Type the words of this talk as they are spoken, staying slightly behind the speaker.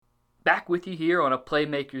back with you here on A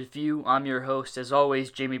Playmaker's View. I'm your host, as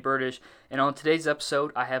always, Jamie Burdish, and on today's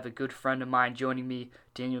episode, I have a good friend of mine joining me,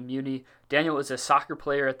 Daniel Munie. Daniel is a soccer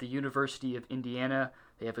player at the University of Indiana.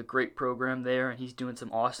 They have a great program there, and he's doing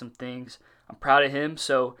some awesome things. I'm proud of him,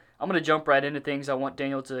 so I'm going to jump right into things. I want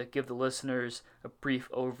Daniel to give the listeners a brief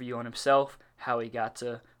overview on himself, how he got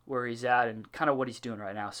to where he's at, and kind of what he's doing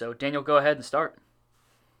right now. So, Daniel, go ahead and start.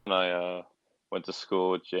 I went to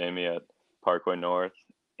school with Jamie at Parkway North,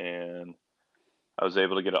 and I was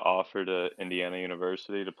able to get an offer to Indiana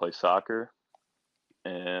University to play soccer,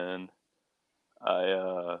 and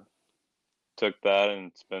I took that,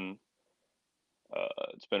 and it's been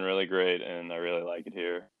really great, and I really like it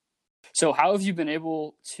here. So how have you been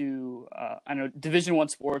able to, I know Division I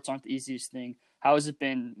sports aren't the easiest thing. How has it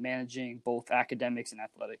been managing both academics and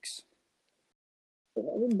athletics? It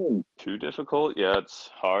hasn't been too difficult. Yeah, it's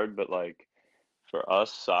hard, but for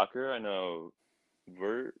us, soccer, I know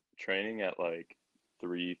we're training at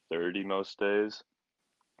 3:30 most days,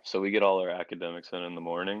 so we get all our academics in the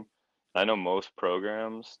morning. I know most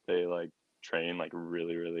programs they train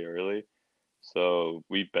really really early, so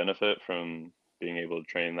we benefit from being able to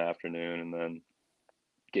train in the afternoon, and then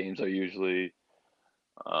games are usually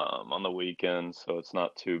on the weekends, so it's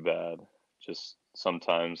not too bad. Just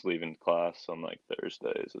sometimes leaving class on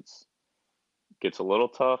Thursdays, it's gets a little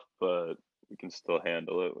tough, but we can still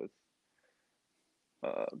handle it with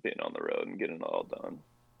being on the road and getting it all done.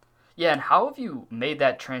 Yeah, and how have you made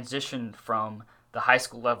that transition from the high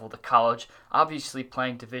school level to college? Obviously,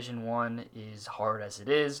 playing Division I is hard as it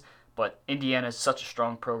is, but Indiana is such a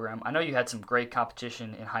strong program. I know you had some great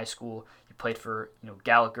competition in high school. You played for,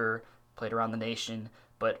 Gallagher, played around the nation,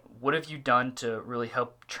 but what have you done to really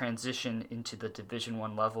help transition into the Division I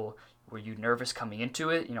level? Were you nervous coming into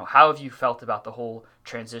it? How have you felt about the whole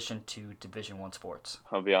transition to Division I sports?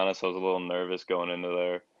 I'll be honest, I was a little nervous going into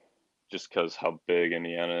there just because how big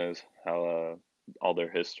Indiana is, how all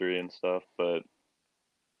their history and stuff. But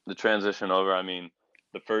the transition over,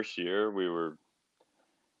 the first year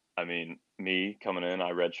me coming in,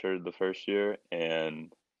 I redshirted the first year,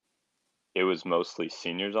 and it was mostly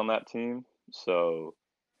seniors on that team. So,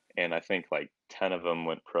 and I think 10 of them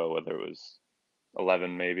went pro, whether it was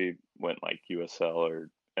 11 maybe went USL or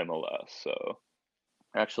MLS. So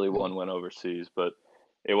actually one went overseas, but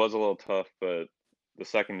it was a little tough. But the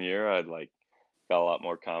second year, I'd got a lot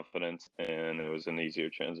more confidence, and it was an easier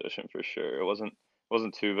transition for sure. It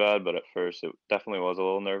wasn't too bad, but at first it definitely was a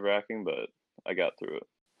little nerve wracking, but I got through it.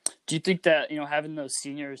 Do you think that, having those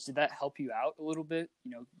seniors, did that help you out a little bit?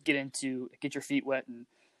 Get your feet wet and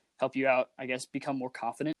help you out, I guess, become more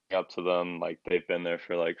confident? Up to them, they've been there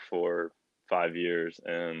for 4, 5 years,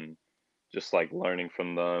 and just learning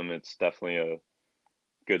from them, it's definitely a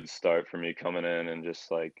good start for me coming in and just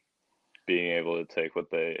being able to take what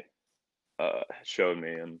they showed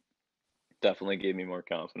me, and definitely gave me more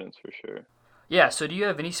confidence for sure. Yeah, so do you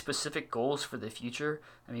have any specific goals for the future?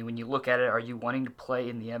 I mean, when you look at it, are you wanting to play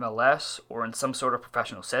in the MLS or in some sort of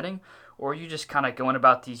professional setting? Or are you just kind of going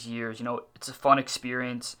about these years? It's a fun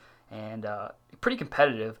experience and pretty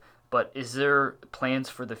competitive, but is there plans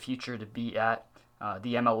for the future to be at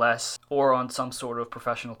the MLS or on some sort of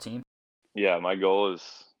professional team? Yeah, my goal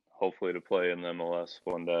is hopefully to play in the MLS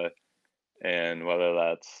one day, and whether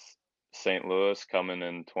that's St. Louis coming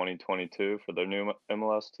in 2022 for their new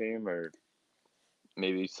MLS team, or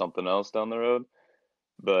maybe something else down the road.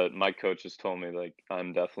 But my coach has told me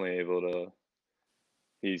I'm definitely able to.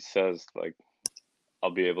 He says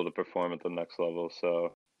I'll be able to perform at the next level.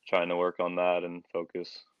 So trying to work on that and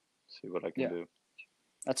focus, see what I can Yeah, do.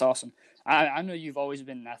 that's awesome. I know you've always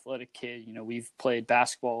been an athletic kid. We've played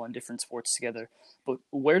basketball and different sports together. But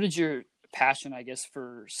where did your passion, I guess,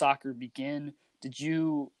 for soccer begin? Did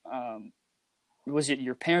you was it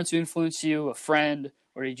your parents who influenced you, a friend,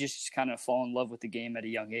 or did you just kind of fall in love with the game at a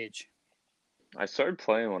young age? I started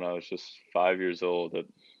playing when I was just 5 years old at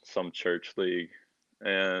some church league,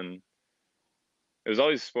 and it was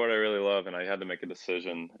always a sport I really love. And I had to make a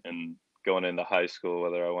decision in going into high school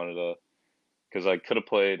whether I wanted to, because I could have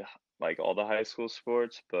played all the high school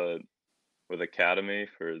sports, but with academy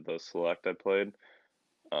for the select I played,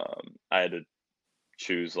 I had to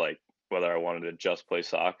choose whether I wanted to just play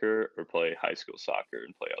soccer or play high school soccer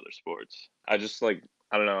and play other sports. I just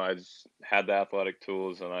I don't know, I just had the athletic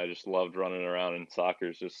tools, and I just loved running around, and soccer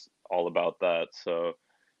is just all about that. So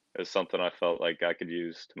it's something I felt like I could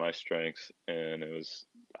use to my strengths, and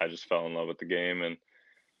I just fell in love with the game, and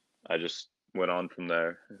I just went on from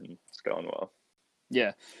there, and it's going well.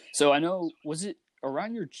 Yeah. So I know, was it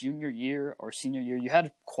around your junior year or senior year, you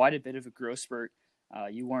had quite a bit of a growth spurt.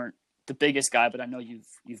 You weren't the biggest guy, but I know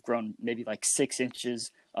you've grown maybe like 6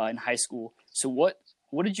 inches in high school. So what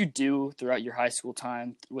did you do throughout your high school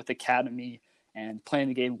time with academy and playing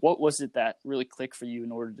the game? What was it that really clicked for you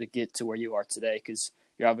in order to get to where you are today? Because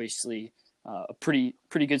you're obviously a pretty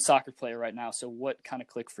good soccer player right now. So what kind of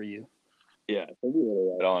clicked for you? Yeah, I think you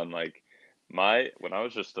hit it right on. Like my when I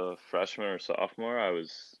was just a freshman or sophomore, I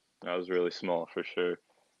was really small for sure.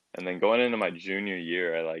 And then going into my junior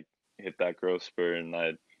year, I like hit that growth spurt, and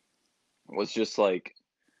was just like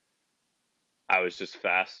I was just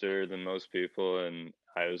faster than most people, and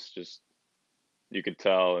I was just you could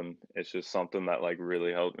tell, and it's just something that like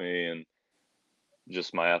really helped me, and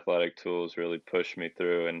just my athletic tools really pushed me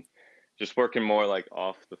through, and just working more like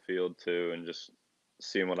off the field too, and just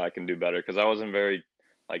seeing what I can do better because I wasn't very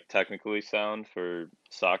like technically sound for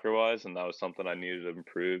soccer wise, and that was something I needed to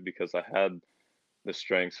improve because I had the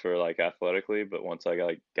strengths for like athletically, but once I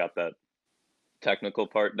got that technical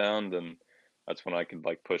part down, then that's when I could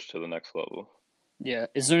like push to the next level. Yeah.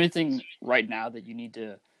 Is there anything right now that you need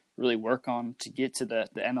to really work on to get to the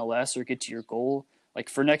MLS or get to your goal? Like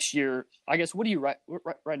for next year, I guess, what do you right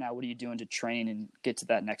now? What are you doing to train and get to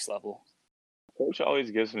that next level? Coach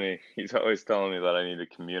always he's always telling me that I need to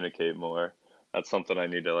communicate more. That's something I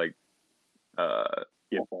need to like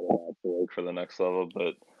get better at to work for the next level.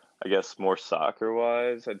 But I guess more soccer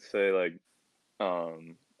wise, I'd say like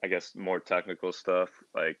I guess more technical stuff,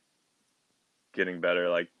 like getting better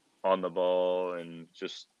like on the ball and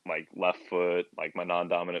just like left foot, like my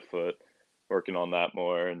non-dominant foot, working on that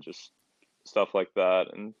more and just stuff like that.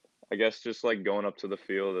 And I guess just like going up to the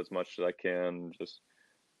field as much as I can, just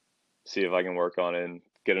see if I can work on it and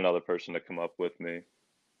get another person to come up with me.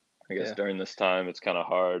 I guess Yeah. during this time it's kind of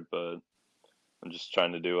hard, but I'm just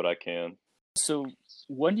trying to do what I can. So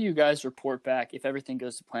when do you guys report back if everything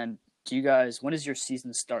goes to plan? When does your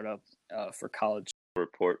season start up for college?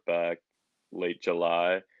 Report back late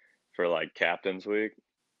July for like captain's week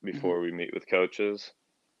Hmm. before we meet with coaches,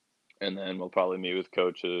 and then we'll probably meet with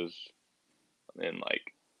coaches in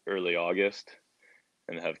like early August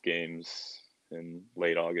and have games in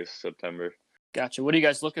late August, September. Gotcha. What are you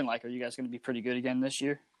guys looking like? Are you guys going to be pretty good again this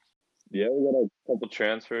year? Yeah, we got a couple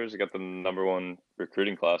transfers. We got the number one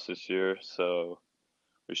recruiting class this year, so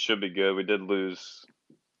we should be good. We did lose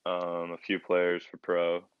a few players for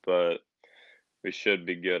pro, but we should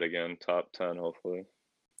be good again, top 10 hopefully.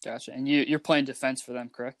 Gotcha. And you're playing defense for them,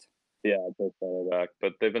 correct? Yeah, I play center back,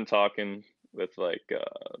 but they've been talking with like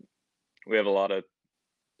we have a lot of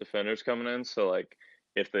defenders coming in, so like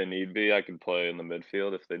if they need be, I could play in the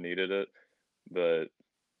midfield if they needed it. But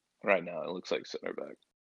right now, it looks like center back.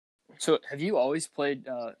 So have you always played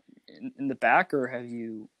in the back, or have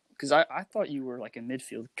you? Because I thought you were like a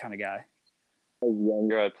midfield kind of guy. I was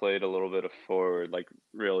younger. I played a little bit of forward, like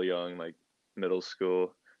real young, like middle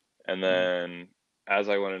school, and Mm. then as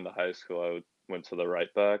I went into high school, went to the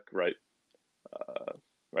right back, uh,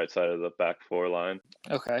 right side of the back four line.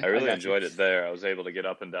 Okay, I I really got you. enjoyed it there. I was able to get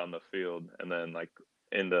up and down the field, and then like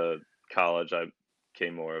into college, I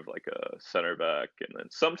came more of like a center back, and then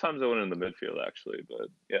sometimes I went in the midfield actually, but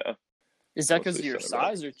yeah, Is that because mostly of your center back.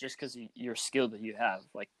 size, or just because of your skill that you have?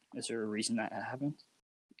 Like, is there a reason that happened?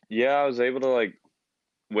 Yeah, I was able to like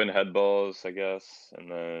win head balls, I guess, and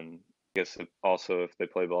then I guess also if they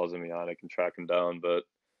play balls in behind, I can track them down. But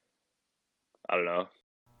I don't know.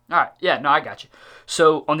 All right. Yeah, no, I got you.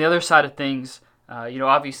 So on the other side of things,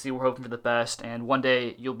 obviously we're hoping for the best, and one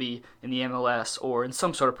day you'll be in the MLS or in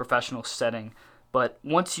some sort of professional setting. But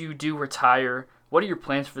once you do retire, what are your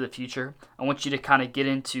plans for the future? I want you to kind of get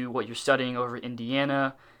into what you're studying over at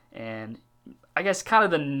Indiana, and I guess kind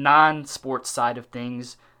of the non-sports side of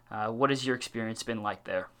things. What has your experience been like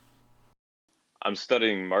there? I'm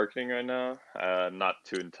studying marketing right now. Not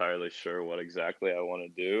too entirely sure what exactly I want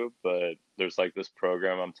to do, but there's like this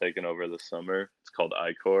program I'm taking over the summer. It's called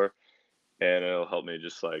iCore, and it'll help me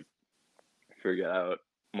just like figure out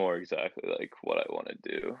more exactly like what I want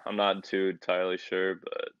to do. I'm not too entirely sure,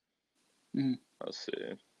 but Mhm. I'll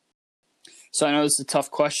see. So I know it's a tough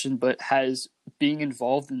question, but has being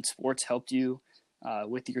involved in sports helped you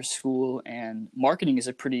with your school? And marketing is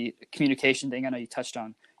a pretty communication thing. I know you touched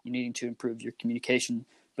on you needing to improve your communication,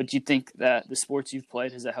 but do you think that the sports you've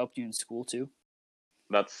played has that helped you in school too?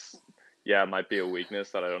 That's yeah, it might be a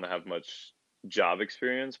weakness that I don't have much job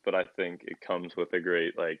experience, but I think it comes with a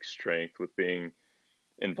great like strength with being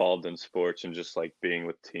involved in sports and just like being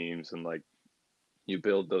with teams and like you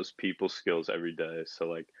build those people skills every day. So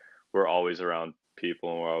like we're always around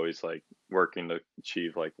people and we're always like working to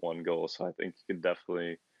achieve like one goal. So I think you could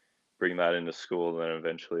definitely bring that into school and then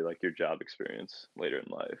eventually like your job experience later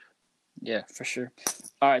in life. Yeah, for sure.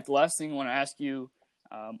 All right, the last thing I want to ask you,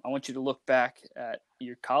 I want you to look back at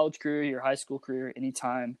your college career, your high school career,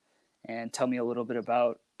 anytime, and tell me a little bit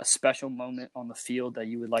about a special moment on the field that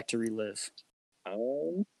you would like to relive.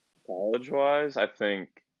 Um, College wise, I think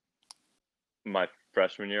my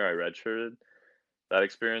freshman year I redshirted. That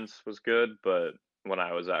experience was good, but when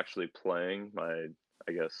I was actually playing my,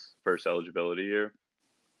 I guess, first eligibility year,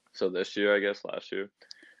 so this year, I guess, last year,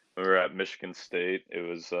 when we were at Michigan State, it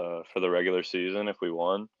was for the regular season. If we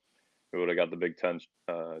won, we would have got the Big Ten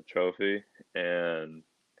trophy. And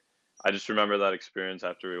I just remember that experience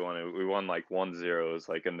after we won it. We won like 1-0. It was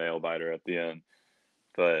like a nail biter at the end.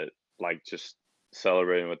 But like just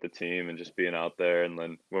celebrating with the team and just being out there. And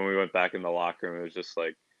then when we went back in the locker room, it was just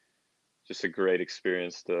like, just a great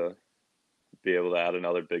experience to be able to add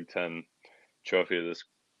another Big Ten trophy to this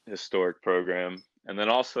historic program. And then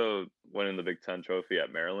also winning the Big Ten trophy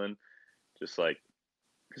at Maryland, just like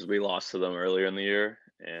because we lost to them earlier in the year,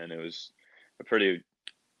 and it was a pretty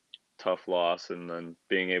tough loss. And then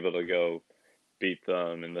being able to go beat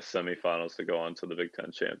them in the semifinals to go on to the Big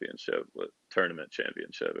Ten championship, with tournament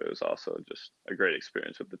championship, it was also just a great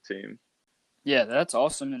experience with the team. Yeah, that's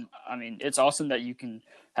awesome. And I mean, it's awesome that you can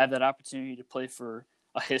have that opportunity to play for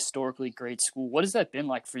a historically great school. What has that been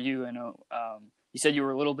like for you? I know you said you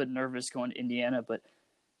were a little bit nervous going to Indiana, but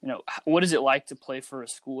what is it like to play for a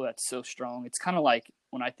school that's so strong? It's kind of like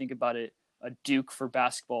when I think about it, a Duke for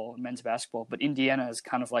basketball, men's basketball, but Indiana is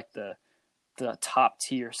kind of like the top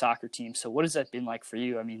tier soccer team. So what has that been like for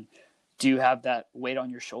you? I mean, do you have that weight on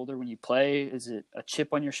your shoulder when you play? Is it a chip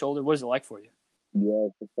on your shoulder? What is it like for you? Yeah,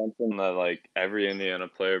 it's something that like every Indiana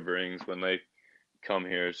player brings when they come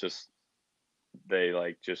here. It's just they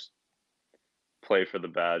like just play for the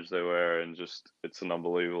badge they wear, and just it's an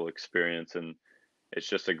unbelievable experience, and it's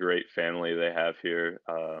just a great family they have here.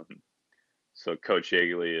 So Coach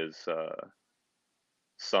Yeagley is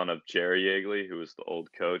son of Jerry Yeagley, who was the old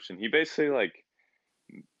coach, and he basically like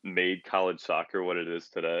made college soccer what it is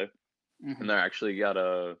today. Mm-hmm.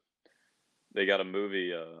 And they got a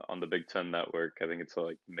movie on the Big Ten Network. I think it's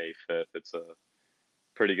like May 5th. It's a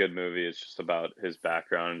pretty good movie. It's just about his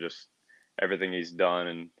background and just everything he's done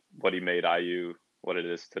and what he made IU what it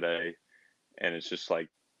is today. And it's just like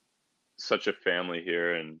such a family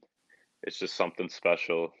here, and it's just something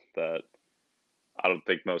special that I don't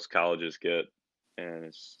think most colleges get, and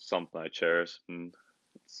it's something I cherish, and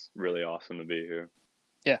it's really awesome to be here.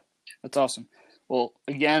 Yeah, that's awesome. Well,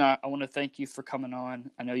 again, I want to thank you for coming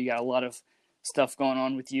on. I know you got a lot of stuff going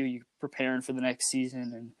on with you. You're preparing for the next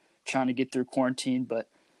season and trying to get through quarantine, but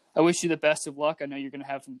I wish you the best of luck. I know you're going to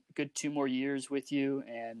have a good 2 more years with you,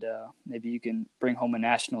 and maybe you can bring home a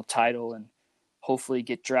national title and hopefully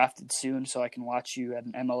get drafted soon so I can watch you at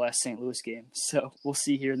an MLS St. Louis game. So we'll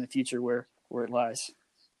see here in the future where it lies.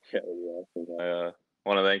 Yeah, I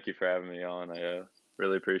want to thank you for having me on. I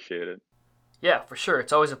really appreciate it. Yeah, for sure.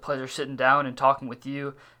 It's always a pleasure sitting down and talking with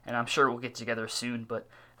you, and I'm sure we'll get together soon. But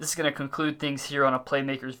this is going to conclude things here on A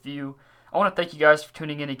Playmaker's View. I want to thank you guys for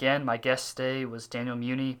tuning in again. My guest today was Daniel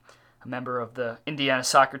Munie, a member of the Indiana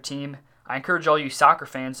soccer team. I encourage all you soccer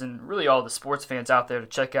fans and really all the sports fans out there to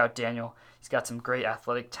check out Daniel. He's got some great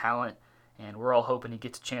athletic talent, and we're all hoping he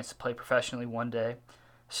gets a chance to play professionally one day.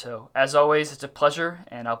 So, as always, it's a pleasure,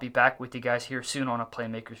 and I'll be back with you guys here soon on A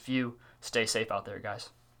Playmaker's View. Stay safe out there,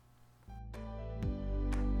 guys.